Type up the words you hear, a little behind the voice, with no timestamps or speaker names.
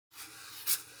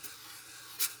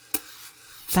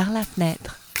Par la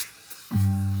fenêtre.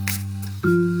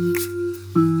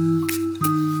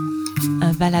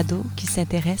 Un balado qui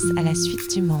s'intéresse à la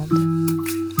suite du monde.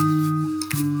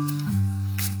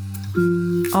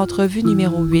 Entrevue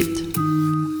numéro 8.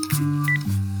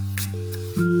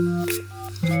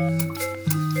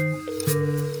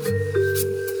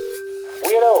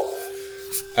 Oui, allô?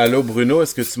 Allô Bruno,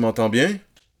 est-ce que tu m'entends bien?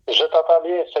 Je t'entends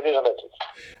bien. Salut, Jean-Baptiste.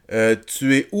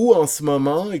 Tu es où en ce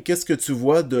moment et qu'est-ce que tu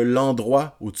vois de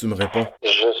l'endroit où tu me réponds?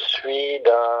 Je suis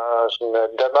dans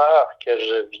une demeure que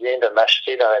je viens de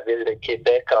m'acheter dans la ville de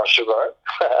Québec en juin,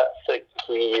 ce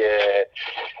qui est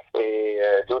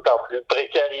d'autant plus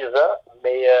précarisant,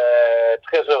 mais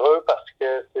très heureux parce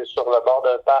que c'est sur le bord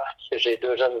d'un parc. J'ai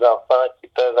deux jeunes enfants qui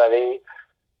peuvent aller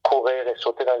courir et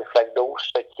sauter dans les flaques d'eau,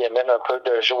 ce qui amène un peu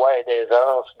de joie et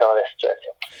d'aisance dans la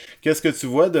situation. Qu'est-ce que tu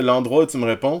vois de l'endroit où tu me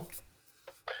réponds?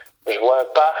 Je vois un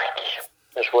parc,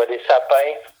 je vois des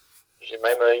sapins, j'ai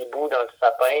même un hibou dans le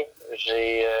sapin,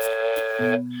 j'ai...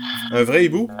 Un vrai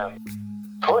hibou?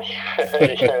 Oui,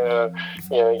 il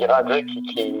y a un grand gars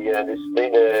qui a décidé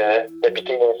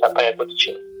d'habiter dans un sapin à côté de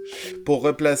chez nous. Pour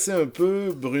replacer un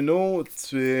peu, Bruno,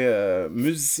 tu es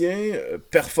musicien,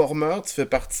 performeur, tu fais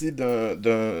partie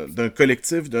d'un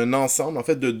collectif, d'un ensemble, en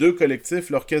fait de deux collectifs,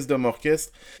 l'Orchestre de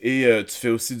Morchestre, et tu fais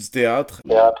aussi du théâtre.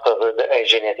 Théâtre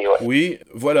d'ingénierie, oui. Oui,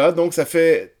 voilà, donc ça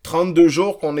fait 32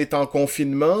 jours qu'on est en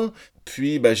confinement,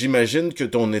 puis ben, j'imagine que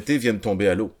ton été vient de tomber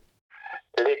à l'eau.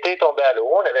 L'été est tombé à l'eau.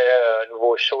 On avait un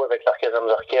nouveau show avec l'Orchestre de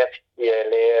Morchestre qui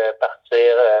allait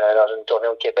partir dans une tournée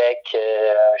au Québec,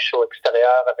 un show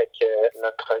extérieur avec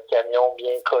notre camion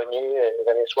bien connu des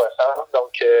années 60.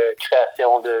 Donc,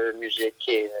 création de musique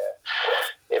et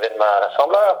événements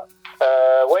rassembleurs.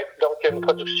 Oui, donc une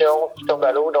production qui tombe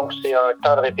à l'eau. Donc, c'est un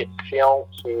temps de répétition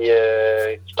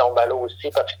qui tombe à l'eau aussi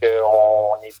parce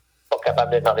qu'on est pas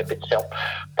capable d'être en répétition.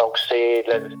 Donc, c'est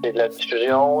de la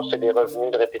diffusion, c'est des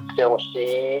revenus de répétition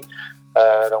aussi.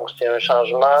 Donc, c'est un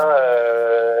changement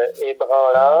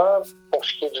ébranlant pour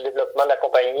ce qui est du développement de la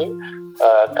compagnie,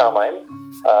 quand même.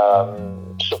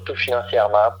 Surtout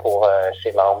financièrement pour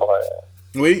ses membres.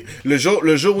 Oui, le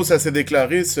jour où ça s'est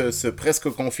déclaré, ce presque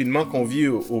confinement qu'on vit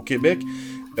au Québec,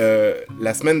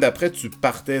 la semaine d'après, tu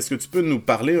partais. Est-ce que tu peux nous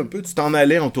parler un peu? Tu t'en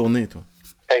allais en tournée, toi?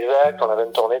 Exact, on avait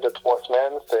une tournée de 3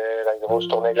 semaines, c'est la grosse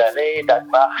tournée de l'année,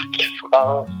 Danemark,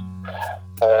 France,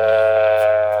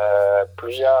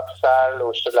 plusieurs salles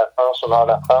au sud de la France, au nord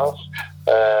de la France.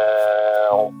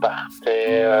 On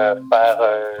partait faire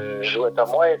Jouet à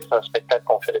moi, c'est un spectacle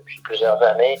qu'on fait depuis plusieurs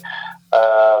années.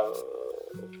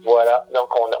 Voilà,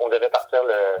 donc on devait partir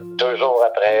 2 jours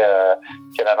après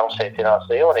que l'annonce a été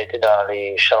lancée. On a été dans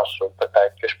les chanceux,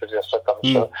 peut-être que je peux dire ça comme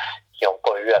ça, qui n'ont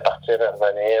pas eu à partir, à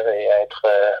revenir et à être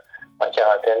en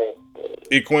quarantaine.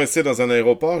 Et coincé dans un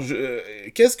aéroport.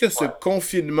 Qu'est-ce que ce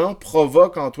confinement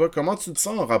provoque en toi? Comment tu te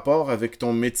sens en rapport avec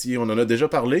ton métier? On en a déjà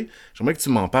parlé. J'aimerais que tu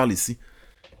m'en parles ici.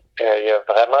 Il y a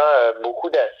vraiment beaucoup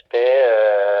d'aspects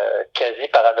quasi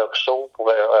paradoxaux pour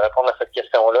répondre à cette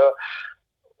question-là.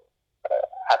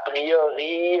 A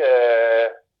priori,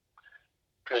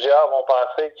 plusieurs vont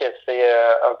penser que c'est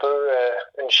un peu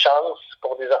une chance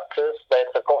pour des artistes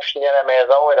d'être confinés à la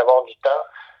maison et d'avoir du temps.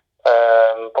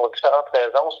 Pour différentes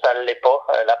raisons, ça ne l'est pas.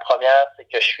 La première, c'est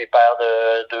que je suis père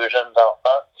de 2 jeunes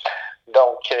enfants.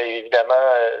 Donc,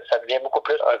 évidemment, ça devient beaucoup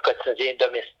plus un quotidien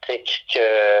domestique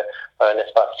qu'un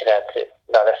espace créatif.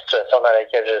 Dans la situation dans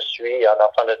laquelle je suis, un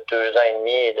enfant de 2 ans et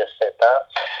demi et de 7 ans.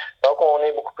 Donc, on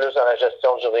est beaucoup plus dans la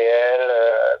gestion du réel,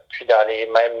 puis dans les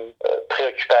mêmes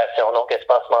préoccupations. Donc,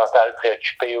 espace mental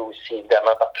préoccupé aussi,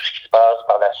 évidemment, par tout ce qui se passe,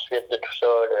 par la suite de tout ça,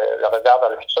 le regard dans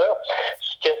le futur.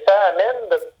 Ce que ça amène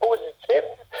de positif,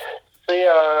 c'est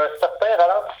un certain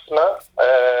ralentissement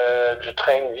du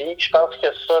train de vie. Je pense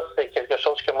que ça, c'est quelque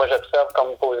chose que moi j'observe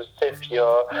comme positif. Il y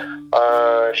a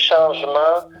un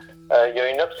changement, il y a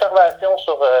une observation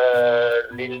sur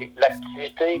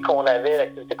l'activité qu'on avait,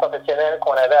 l'activité professionnelle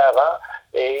qu'on avait avant,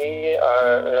 et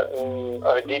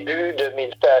un début de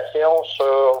méditation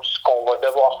sur ce qu'on va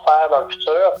devoir faire dans le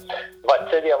futur.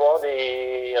 Va-t-il y avoir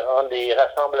des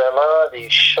rassemblements, des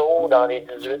shows dans les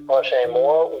 18 prochains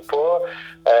mois ou pas?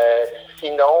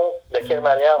 Sinon, de quelle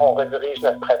manière on redirige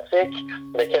notre pratique?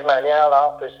 De quelle manière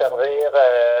l'art peut servir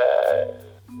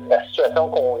la situation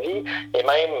qu'on vit? Et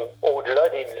même au-delà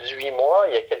des 18 mois,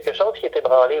 il y a quelque chose qui est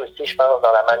ébranlé aussi, je pense,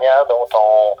 dans la manière dont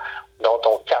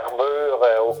on carbure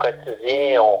au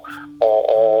quotidien.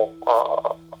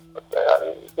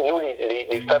 Nous,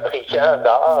 les fabricants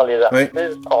d'art, les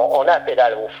artistes, on a la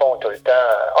pédale au fond tout le temps.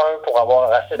 1, pour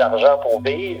avoir assez d'argent pour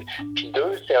vivre, puis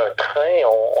 2, c'est un train.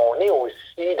 On est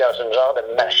aussi dans une genre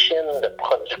de machine de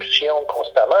production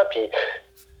constamment, puis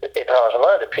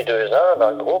étrangement, depuis 2 ans,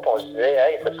 dans le groupe, on se disait,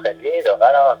 hey, ce serait bien de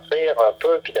ralentir un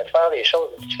peu, puis de faire les choses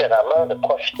différemment, de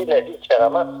profiter de la vie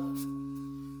différemment.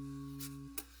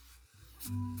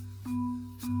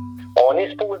 On est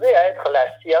supposé être la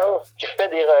science qui fait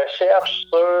des recherches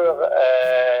sur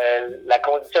la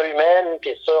condition humaine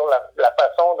puis sur la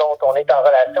façon dont on est en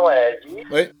relation à la vie.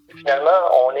 Oui.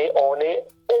 Finalement, on est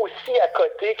aussi à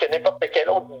côté que n'importe quel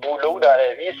autre boulot dans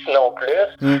la vie, sinon plus.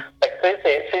 Fait que,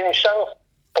 c'est une chance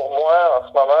pour moi en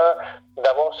ce moment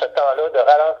d'avoir ce temps-là de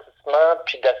ralentissement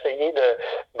puis d'essayer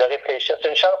de réfléchir. C'est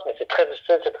une chance, mais c'est très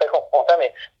difficile, c'est très confrontant,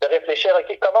 mais de réfléchir,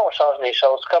 OK, comment on change les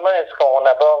choses? Comment est-ce qu'on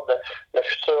aborde le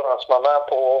futur en ce moment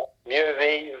pour mieux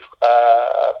vivre,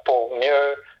 pour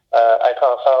mieux être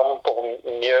ensemble, pour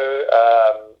mieux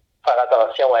faire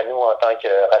attention à nous en tant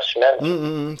que race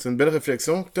humaine? C'est une belle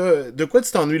réflexion. De quoi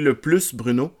tu t'ennuies le plus,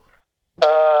 Bruno?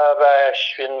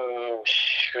 Je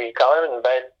suis quand même une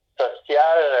bête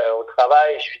sociale au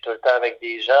travail. Je suis tout le temps avec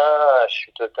des gens. Je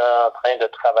suis tout le temps en train de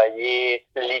travailler.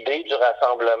 L'idée du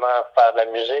rassemblement, faire de la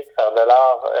musique, faire de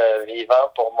l'art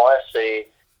vivant, pour moi, c'est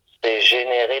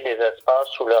générer des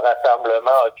espaces où le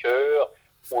rassemblement occure,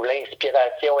 où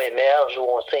l'inspiration émerge, où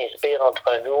on s'inspire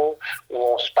entre nous, où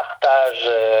on se partage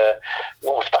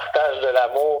de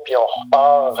l'amour, puis on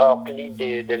repart rempli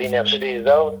de l'énergie des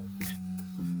autres.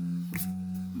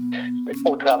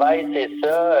 Au travail, c'est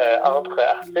ça, entre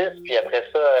artistes, puis après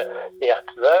ça, les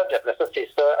artisans, puis après ça, c'est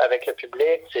ça avec le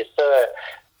public, c'est ça.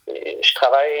 Je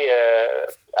travaille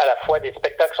à la fois des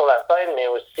spectacles sur la scène, mais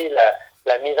aussi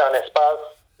la mise en espace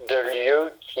de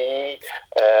lieux qui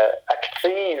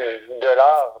activent de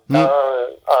l'art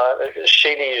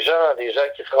chez les gens, des gens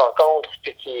qui se rencontrent,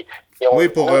 puis qui ont... Oui,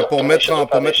 pour mettre en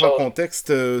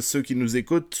contexte ceux qui nous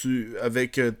écoutent,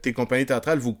 avec tes compagnies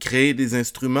théâtrales, vous créez des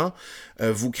instruments,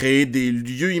 vous créez des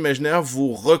lieux imaginaires,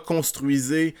 vous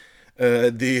reconstruisez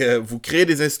vous créez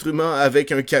des instruments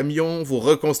avec un camion, vous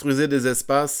reconstruisez des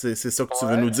espaces, c'est ça que tu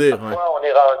veux nous dire. Parfois, on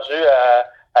est rendu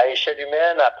à échelle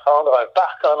humaine, à prendre un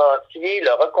parc en entier,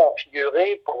 le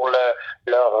reconfigurer pour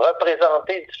le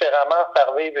représenter différemment,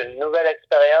 faire vivre une nouvelle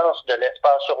expérience de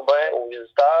l'espace urbain aux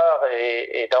visiteurs.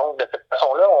 Et donc, de cette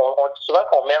façon-là, on dit souvent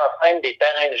qu'on met en scène des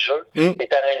terrains de jeu, des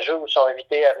terrains de jeu où ils sont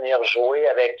invités à venir jouer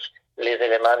avec les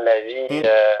éléments de la vie,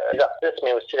 les artistes,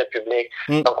 mais aussi le public.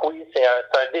 Donc oui, c'est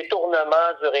un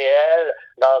détournement du réel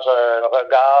dans un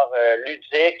regard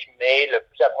ludique, mais le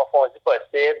plus approfondi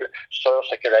possible sur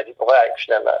ce que la vie pourrait être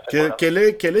finalement.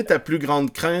 Quelle est ta plus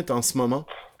grande crainte en ce moment?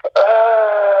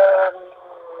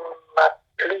 Ma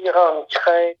plus grande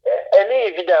crainte, elle est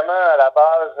évidemment à la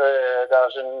base dans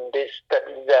une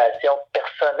déstabilisation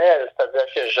personnelle, c'est-à-dire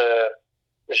que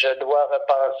je dois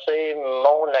repenser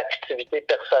mon activité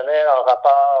personnelle en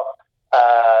rapport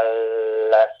à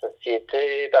la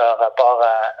société, en rapport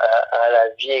à la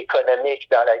vie économique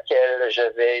dans laquelle je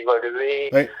vais évoluer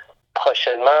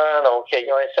prochainement. Donc, il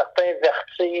y a un certain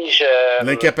vertige.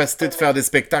 L'incapacité de faire des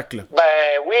spectacles.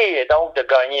 Ben oui, et donc de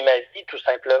gagner ma vie, tout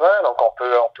simplement. Donc, on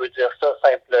peut dire ça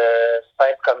simple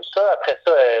comme ça. Après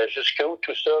ça, jusqu'où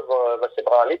tout ça va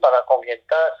s'ébranler, pendant combien de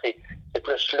temps, c'est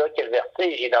plus là qu'est le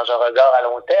vertige. Il est dans un regard à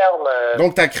long terme.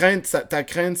 Donc, ta crainte,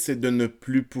 c'est de ne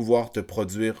plus pouvoir te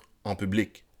produire en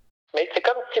public. Mais c'est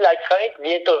comme si la crainte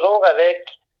vient toujours avec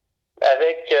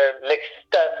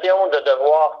l'excitation de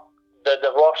devoir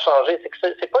changer.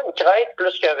 C'est pas une crainte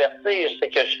plus qu'un vertige. C'est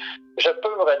que je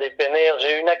peux me redéfinir.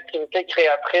 J'ai une activité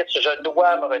créatrice. Je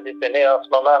dois me redéfinir en ce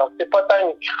moment. Donc, c'est pas tant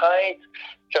une crainte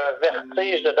qu'un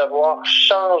vertige de devoir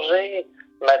changer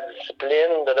ma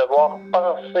discipline, de devoir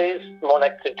penser mon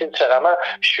activité différemment.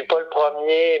 Je suis pas le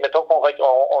premier. Mettons qu'on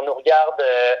nous regarde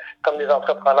comme des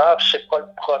entrepreneurs. Je suis pas le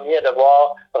premier à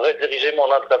devoir rediriger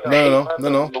mon entreprise.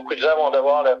 Non. Beaucoup de gens vont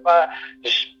devoir le faire.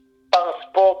 Je pense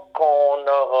pas qu'on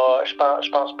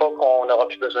aura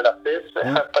plus besoin d'artistes.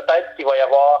 Peut-être qu'il va y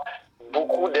avoir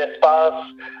beaucoup d'espaces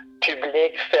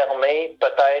publics fermés,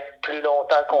 peut-être plus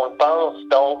longtemps qu'on le pense.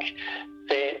 Donc,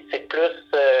 c'est plus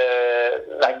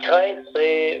la crainte,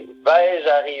 c'est vais-je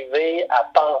arriver à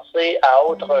penser à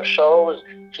autre chose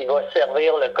qui va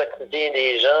servir le quotidien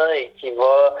des gens et qui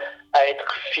va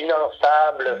être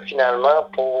finançable finalement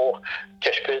pour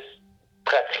que je puisse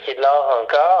pratiquer de l'art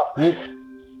encore.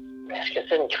 Est-ce que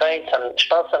c'est une crainte? Je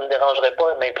pense que ça ne me dérangerait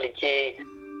pas de m'impliquer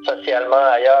socialement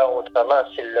ailleurs autrement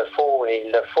s'il le faut. Et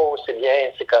il le faut, c'est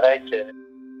bien, c'est correct.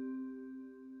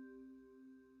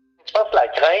 Je pense que la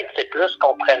crainte, c'est plus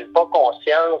qu'on ne prenne pas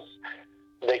conscience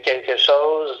de quelque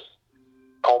chose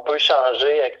qu'on peut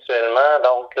changer actuellement.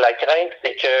 Donc, la crainte,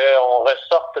 c'est qu'on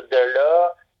ressorte de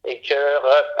là et que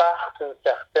reparte une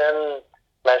certaine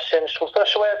machine. Je trouve ça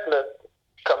chouette, là,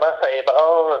 comment ça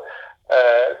ébranle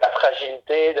la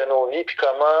fragilité de nos vies, puis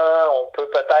comment on peut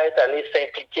peut-être aller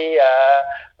s'impliquer à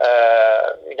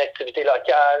une activité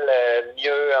locale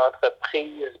mieux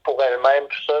entreprise pour elle-même,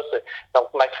 tout ça.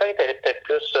 Donc, ma crainte, elle est peut-être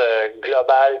plus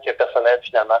globale que personnelle,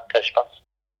 finalement, que je pense.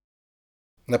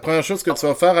 La première chose que tu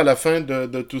vas faire à la fin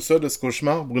de tout ça, de ce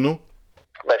cauchemar, Bruno?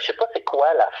 Ben, je sais pas c'est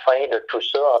quoi la fin de tout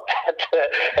ça, en fait.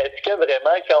 Est-ce que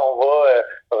vraiment, quand on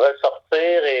va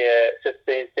ressortir, et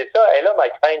c'est ça, et là, ma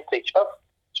crainte, c'est que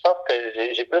je pense que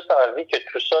j'ai plus envie que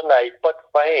tout ça n'aille pas de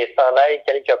fin et s'en aille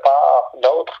quelque part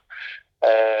d'autre.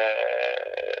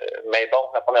 Mais bon,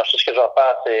 la première chose que je vais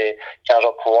faire, c'est quand je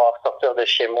vais pouvoir sortir de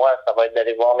chez moi, ça va être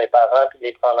d'aller voir mes parents, puis de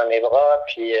les prendre dans mes bras,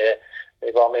 puis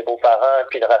d'aller voir mes beaux-parents,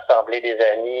 puis de rassembler des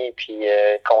amis, puis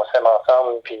qu'on s'aime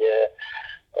ensemble, puis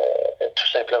tout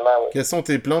simplement. Oui. Quels sont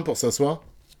tes plans pour ce soir?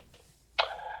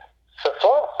 Ce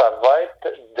soir, ça va être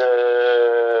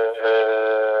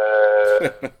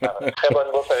très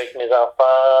bonne bouffe avec mes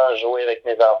enfants, jouer avec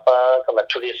mes enfants, comme à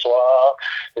tous les soirs,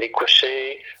 les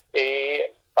coucher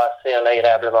et passer un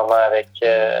agréable moment avec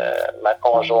ma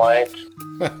conjointe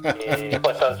et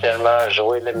potentiellement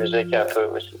jouer de la musique un peu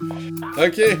aussi.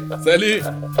 OK, salut!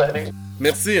 Salut!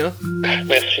 Merci, hein?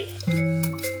 Merci.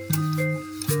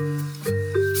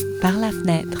 Par la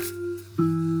fenêtre,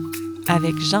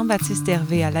 avec Jean-Baptiste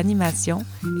Hervé à l'animation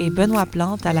et Benoît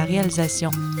Plante à la réalisation.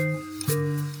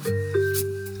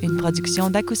 Une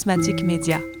production d'Acousmatique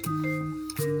Média.